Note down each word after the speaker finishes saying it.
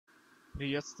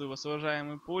Приветствую вас,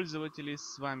 уважаемые пользователи,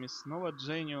 с вами снова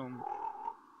Джениум.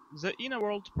 The Inner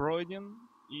World пройден,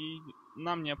 и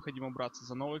нам необходимо браться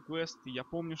за новый квест. Я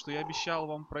помню, что я обещал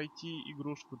вам пройти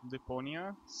игрушку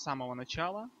Депония с самого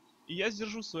начала. И я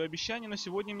сдержу свое обещание, но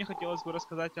сегодня мне хотелось бы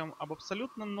рассказать вам об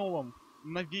абсолютно новом,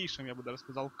 новейшем, я бы даже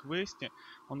сказал, квесте.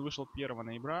 Он вышел 1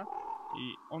 ноября,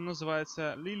 и он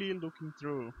называется Lilly Looking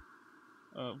Through.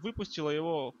 Выпустила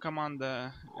его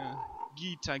команда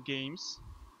Gita Games.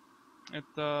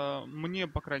 Это мне,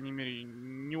 по крайней мере,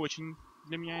 не очень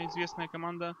для меня известная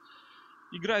команда.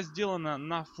 Игра сделана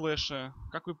на флеше.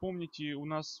 Как вы помните, у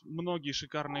нас многие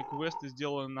шикарные квесты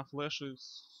сделаны на флеше.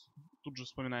 Тут же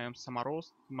вспоминаем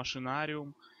Саморост,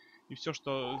 Машинариум и все,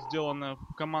 что сделано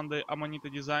командой Amanita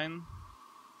Design.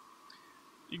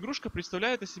 Игрушка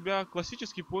представляет из себя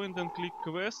классический point-and-klick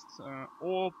квест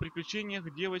о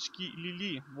приключениях девочки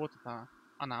Лили. Вот это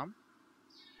она.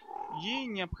 Ей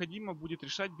необходимо будет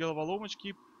решать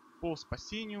головоломочки по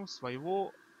спасению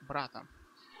своего брата.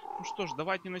 Ну что ж,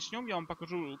 давайте начнем. Я вам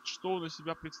покажу, что он из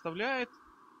себя представляет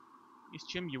и с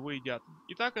чем его едят.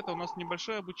 Итак, это у нас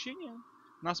небольшое обучение.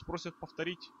 Нас просят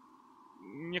повторить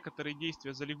некоторые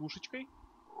действия за лягушечкой.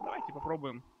 Давайте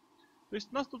попробуем. То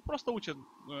есть нас тут просто учат,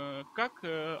 как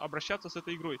обращаться с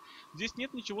этой игрой. Здесь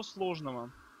нет ничего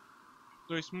сложного.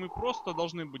 То есть мы просто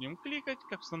должны будем кликать,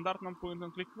 как в стандартном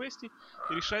point-and-click квесте,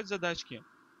 и решать задачки.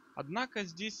 Однако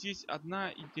здесь есть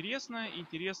одна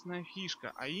интересная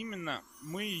фишка, а именно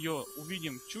мы ее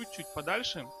увидим чуть-чуть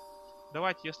подальше.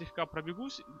 Давайте я слегка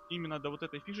пробегусь именно до вот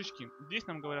этой фишечки. Здесь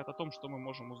нам говорят о том, что мы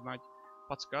можем узнать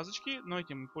подсказочки, но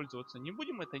этим мы пользоваться не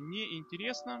будем, это не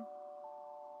интересно.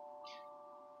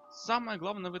 Самое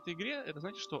главное в этой игре, это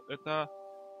знаете что? Это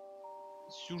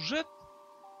сюжет,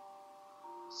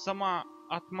 сама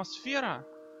атмосфера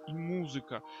и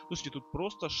музыка. Слушайте, тут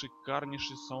просто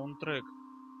шикарнейший саундтрек.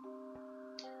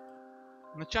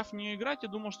 Начав в нее играть, я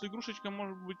думал, что игрушечка,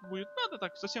 может быть, будет, надо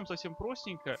так совсем-совсем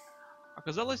простенькая.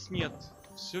 Оказалось, нет.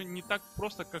 Все не так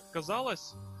просто, как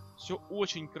казалось. Все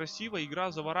очень красиво.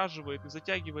 Игра завораживает и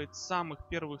затягивает с самых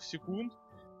первых секунд.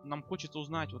 Нам хочется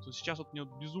узнать, вот сейчас вот мне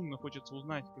вот безумно хочется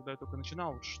узнать, когда я только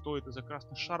начинал, что это за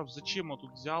красный шарф, зачем он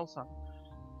тут взялся.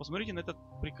 Посмотрите на этот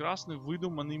прекрасный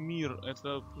выдуманный мир.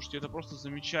 Это, слушайте, это просто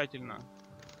замечательно.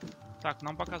 Так,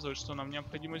 нам показывают, что нам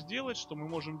необходимо сделать, что мы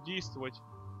можем действовать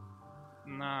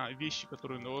на вещи,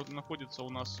 которые находятся у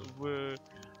нас в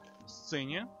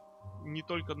сцене. Не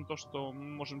только на то, что мы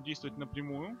можем действовать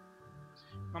напрямую.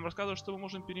 Нам рассказывают, что мы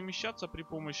можем перемещаться при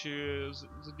помощи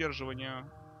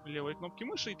задерживания левой кнопки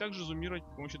мыши и также зумировать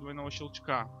при помощи двойного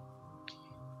щелчка.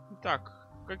 Итак,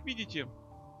 как видите,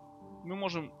 мы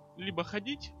можем либо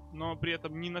ходить, но при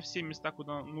этом не на все места,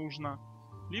 куда нужно,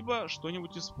 либо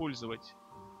что-нибудь использовать.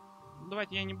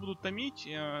 Давайте я не буду томить,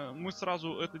 мы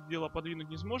сразу это дело подвинуть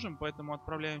не сможем, поэтому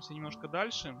отправляемся немножко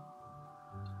дальше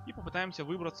и попытаемся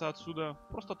выбраться отсюда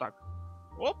просто так.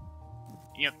 Оп!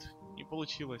 Нет, не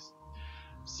получилось.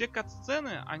 Все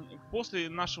кат-сцены после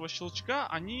нашего щелчка,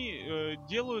 они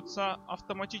делаются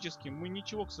автоматически. Мы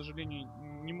ничего, к сожалению,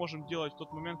 не можем делать в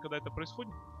тот момент, когда это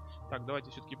происходит. Так,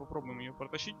 давайте все-таки попробуем ее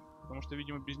протащить, потому что,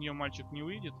 видимо, без нее мальчик не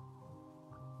выйдет.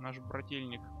 Наш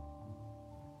брательник.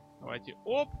 Давайте,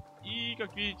 оп! И,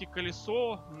 как видите,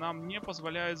 колесо нам не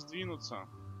позволяет сдвинуться.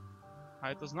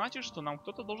 А это значит, что нам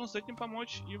кто-то должен с этим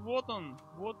помочь. И вот он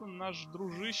наш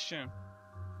дружище.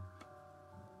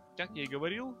 Как я и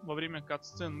говорил, во время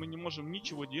кат-сцен мы не можем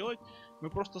ничего делать. Мы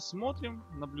просто смотрим,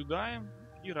 наблюдаем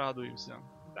и радуемся.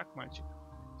 Так, мальчик.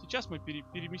 Сейчас мы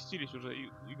переместились уже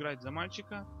играть за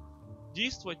мальчика.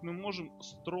 Действовать мы можем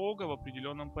строго в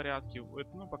определенном порядке.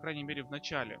 Это, ну, по крайней мере, в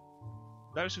начале.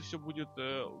 Дальше все будет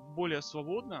более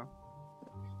свободно.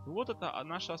 И вот это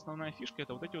наша основная фишка.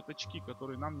 Это вот эти вот очки,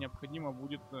 которые нам необходимо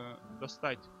будет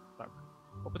достать. Так.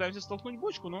 Попытаемся столкнуть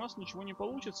бочку, но у нас ничего не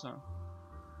получится.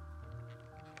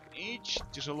 Ич,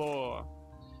 тяжело.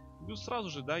 Ну сразу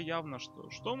же, да, явно,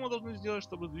 что мы должны сделать,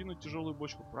 чтобы сдвинуть тяжелую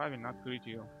бочку? Правильно, открыть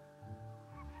ее.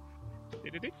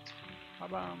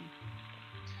 Ба-бам.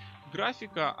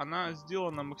 Графика, она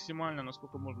сделана максимально,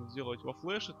 насколько можно сделать во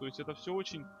флеше. То есть это все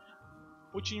очень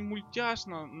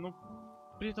мультяшно, но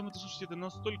при этом это, слушайте, это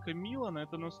настолько мило,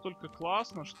 это настолько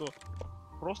классно, что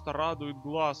просто радует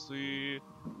глаз. И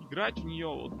играть в нее,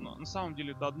 вот, на самом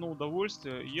деле, это одно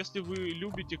удовольствие. Если вы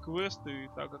любите квесты,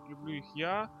 так как люблю их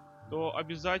я, то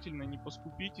обязательно не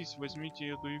поскупитесь, возьмите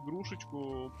эту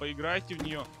игрушечку, поиграйте в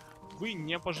нее. Вы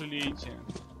не пожалеете.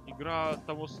 Игра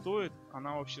того стоит,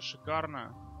 она вообще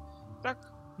шикарная.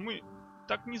 Так, мы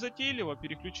так незатейливо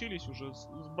переключились уже с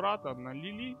брата на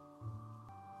Лили.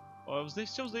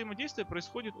 Все взаимодействие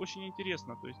происходит очень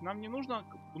интересно. То есть нам не нужно,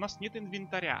 у нас нет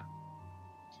инвентаря.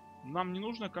 Нам не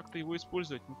нужно как-то его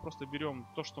использовать. Мы просто берем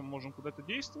то, что мы можем куда-то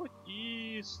действовать,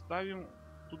 и ставим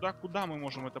туда, куда мы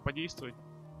можем это подействовать.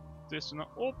 Соответственно,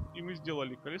 оп, и мы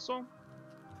сделали колесо.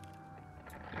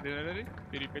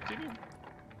 Перекатили.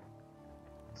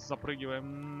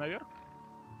 Запрыгиваем наверх.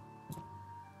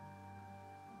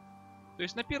 То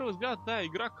есть, на первый взгляд, да,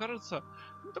 игра кажется,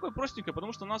 ну, такой простенькой,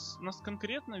 потому что нас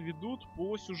конкретно ведут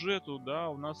по сюжету, да,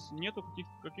 у нас нету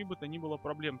каких бы то ни было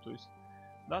проблем, то есть,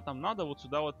 да, там надо вот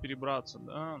сюда вот перебраться,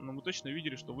 да, но мы точно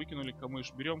видели, что выкинули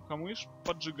камыш. Берем камыш,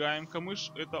 поджигаем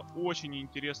камыш, это очень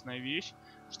интересная вещь,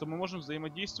 что мы можем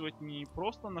взаимодействовать не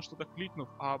просто на что-то кликнув,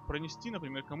 а пронести,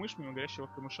 например, камыш мимо горящего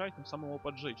камыша и тем самым его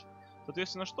поджечь.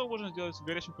 Соответственно, что можно сделать с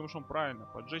горящим камышом? Правильно,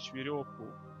 поджечь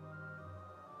веревку.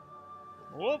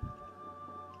 Оп!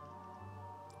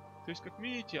 То есть, как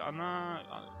видите,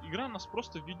 игра нас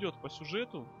просто ведет по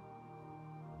сюжету.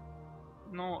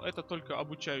 Но это только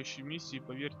обучающие миссии,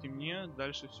 поверьте мне.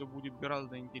 Дальше все будет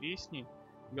гораздо интереснее.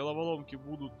 Головоломки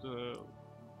будут,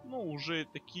 ну, уже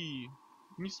такие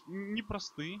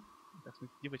непростые. Так,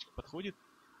 смотрите, девочка подходит.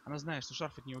 Она знает, что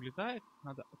шарф от нее улетает.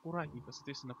 Надо аккуратненько,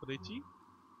 соответственно, подойти.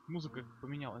 Музыка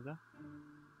поменялась, да?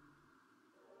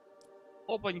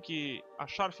 Опаньки! А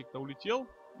шарфик-то улетел.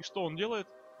 И что он делает?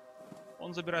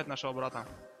 Он забирает нашего брата.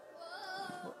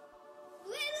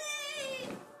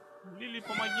 Лили,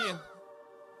 помоги!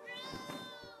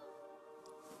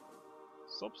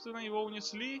 Собственно, его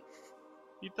унесли.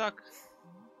 Итак,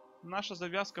 наша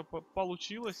завязка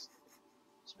получилась.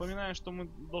 Вспоминая, что мы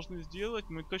должны сделать,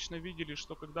 мы точно видели,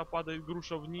 что когда падает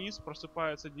груша вниз,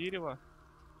 просыпается дерево.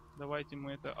 Давайте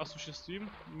мы это осуществим.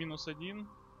 -1.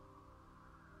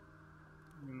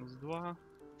 -2.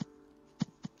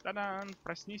 Та-дан!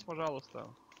 Проснись, пожалуйста.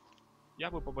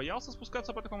 Я бы побоялся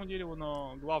спускаться по такому дереву,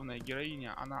 но главная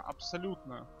героиня, она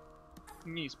абсолютно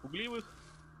не из пугливых.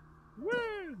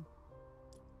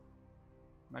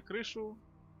 На крышу.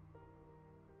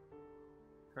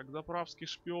 Как заправский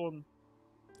шпион.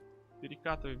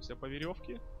 Перекатываемся по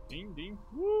веревке. Динь-динь.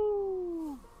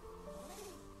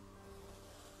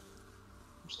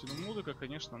 Слушайте, ну музыка,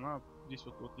 конечно, она здесь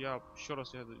вот я еще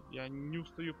раз, я не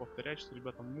устаю повторять, что,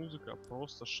 ребята, музыка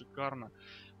просто шикарна.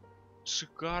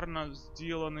 Шикарно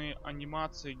сделаны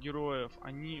анимации героев.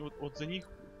 Они, вот за них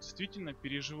действительно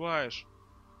переживаешь.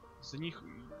 За них,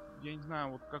 я не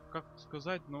знаю, вот как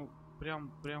сказать, но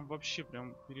прям вообще,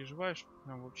 прям переживаешь,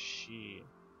 прям вообще.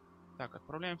 Так,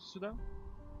 отправляемся сюда.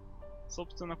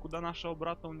 Собственно, куда нашего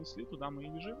брата унесли, туда мы и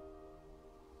бежим.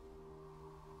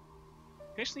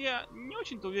 Конечно, я не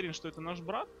очень-то уверен, что это наш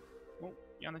брат. Ну,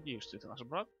 я надеюсь, что это наш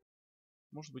брат.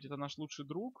 Может быть, это наш лучший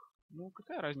друг. Ну,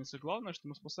 какая разница? Главное, что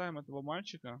мы спасаем этого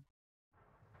мальчика.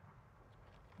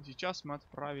 И сейчас мы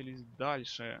отправились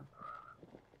дальше.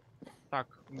 Так,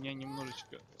 у меня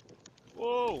немножечко...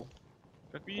 Оу!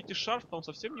 Как видите, шарф-то он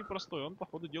совсем непростой. Он, по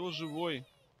ходу дела, живой.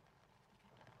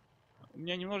 У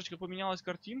меня немножечко поменялась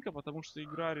картинка, потому что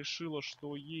игра решила,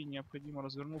 что ей необходимо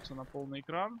развернуться на полный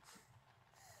экран.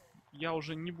 Я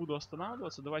уже не буду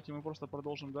останавливаться. Давайте мы просто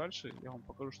продолжим дальше. Я вам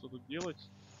покажу, что тут делать.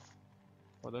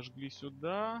 Подожгли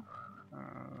сюда.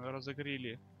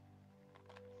 Разогрели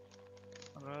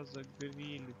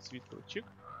цветочек.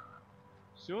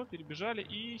 Все, перебежали.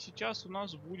 И сейчас у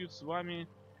нас будет с вами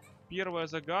первая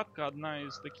загадка. Одна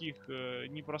из таких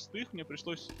непростых. Мне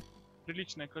пришлось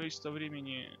приличное количество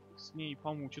времени с ней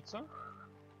помучиться.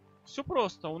 Все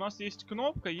просто. У нас есть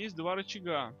кнопка, есть два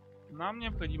рычага. Нам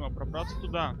необходимо пробраться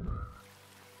туда.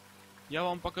 Я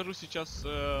вам покажу сейчас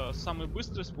самый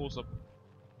быстрый способ.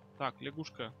 Так,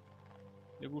 лягушка.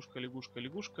 Лягушка, лягушка,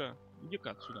 лягушка.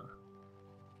 Иди-ка отсюда.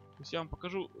 То есть я вам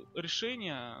покажу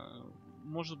решение.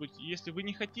 Может быть, если вы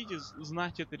не хотите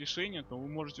знать это решение, то вы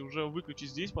можете уже выключить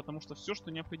здесь, потому что все, что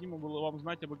необходимо было вам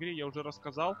знать об игре, я уже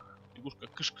рассказал. Лягушка,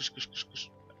 кыш-кыш-кыш-кыш-кыш.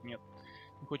 Так, нет,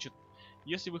 не хочет.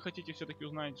 Если вы хотите все-таки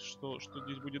узнать, что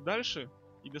здесь будет дальше,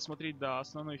 и досмотреть до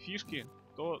основной фишки,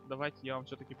 то давайте я вам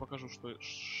все-таки покажу,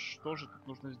 что же тут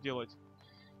нужно сделать.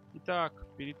 Итак,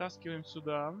 перетаскиваем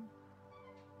сюда.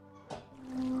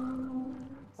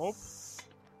 Оп.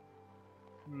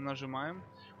 Нажимаем.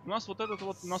 У нас вот этот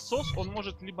вот насос, он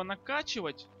может либо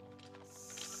накачивать,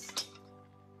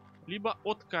 либо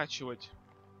откачивать.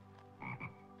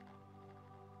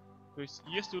 То есть,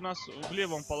 если у нас в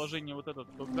левом положении вот этот,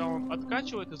 когда он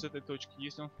откачивает из этой точки,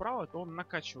 если он вправо, то он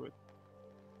накачивает.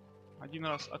 Один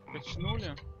раз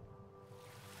откачнули.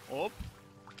 Оп.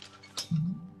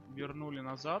 Вернули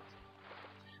назад.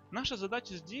 Наша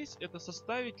задача здесь это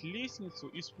составить лестницу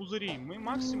из пузырей. Мы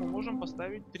максимум можем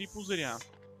поставить 3 пузыря.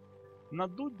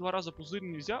 Надуть 2 раза пузырь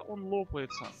нельзя, он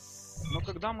лопается. Но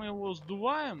когда мы его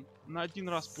сдуваем на 1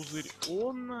 раз пузырь,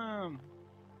 он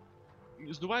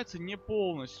сдувается не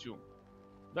полностью.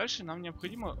 Дальше нам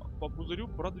необходимо по пузырю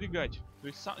продвигать. То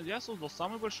есть я создал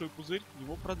самый большой пузырь,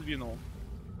 его продвинул.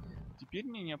 Теперь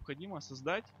мне необходимо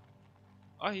создать...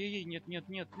 Ай-яй-яй,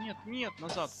 нет,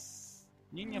 назад.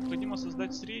 Мне необходимо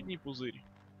создать средний пузырь.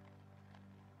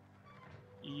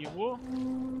 И его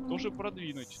тоже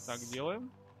продвинуть. Так,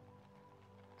 делаем.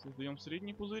 Создаем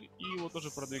средний пузырь и его тоже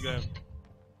продвигаем.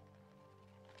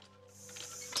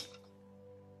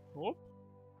 Оп.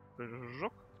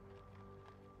 Прыжок.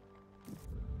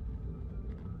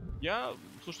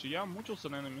 Слушайте, я мучился,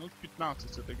 наверное, минут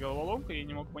 15 с этой головоломкой. Я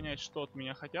не мог понять, что от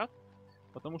меня хотят.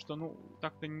 Потому что, ну,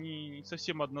 так-то не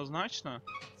совсем однозначно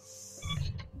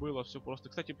было все просто.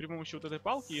 Кстати, при помощи вот этой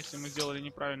палки, если мы сделали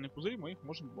неправильный пузырь, мы их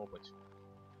можем лопать.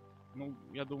 Ну,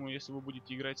 я думаю, если вы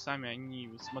будете играть сами, а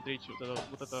не смотреть вот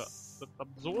этот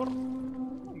обзор,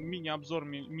 ну, мини-обзор,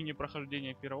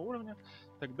 мини-прохождение первого уровня,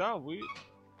 тогда вы,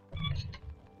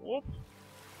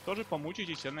 тоже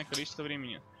помучаетесь энное количество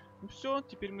времени. Ну все,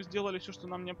 теперь мы сделали все, что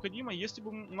нам необходимо. Если бы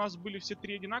у нас были все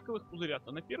три одинаковых пузыря,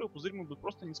 то на первый пузырь мы бы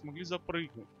просто не смогли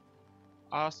запрыгнуть.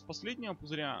 А с последнего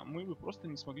пузыря мы бы просто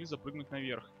не смогли запрыгнуть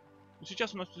наверх. Но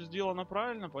сейчас у нас все сделано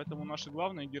правильно, поэтому наша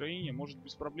главная героиня может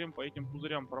без проблем по этим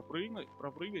пузырям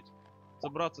пропрыгать,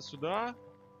 забраться сюда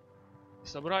и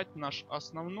собрать наш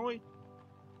основной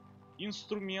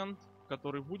инструмент,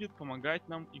 который будет помогать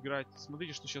нам играть.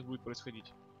 Смотрите, что сейчас будет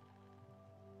происходить.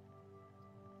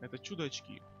 Это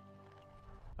чудо-очки.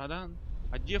 Та-дан.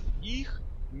 Одев их,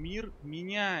 мир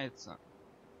меняется.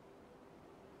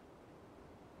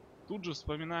 Тут же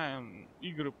вспоминаем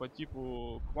игры по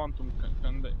типу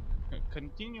point-and-klick.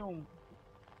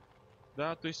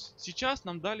 Да, то есть сейчас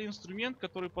нам дали инструмент,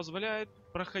 который позволяет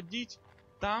проходить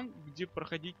там, где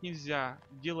проходить нельзя.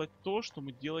 Делать то, что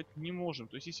мы делать не можем.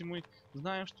 То есть если мы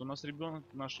знаем, что у нас ребенок,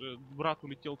 наш брат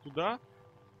улетел туда,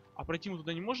 а пройти мы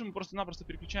туда не можем, мы просто-напросто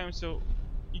переключаемся в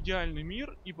идеальный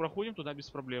мир и проходим туда без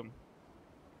проблем.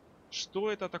 Что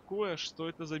это такое, что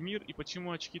это за мир и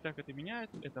почему очки так это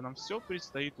меняют, это нам все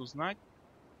предстоит узнать,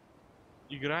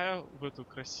 играя в эту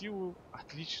красивую,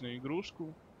 отличную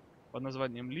игрушку под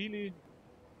названием Lilly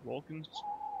Looking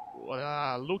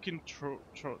Through.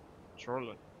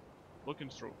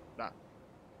 Да.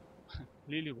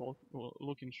 Lilly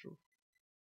Looking Through.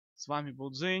 С вами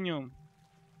был Дзениум.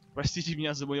 Простите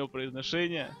меня за мое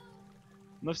произношение,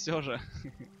 но все же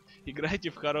играйте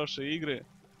в хорошие игры.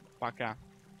 Пока.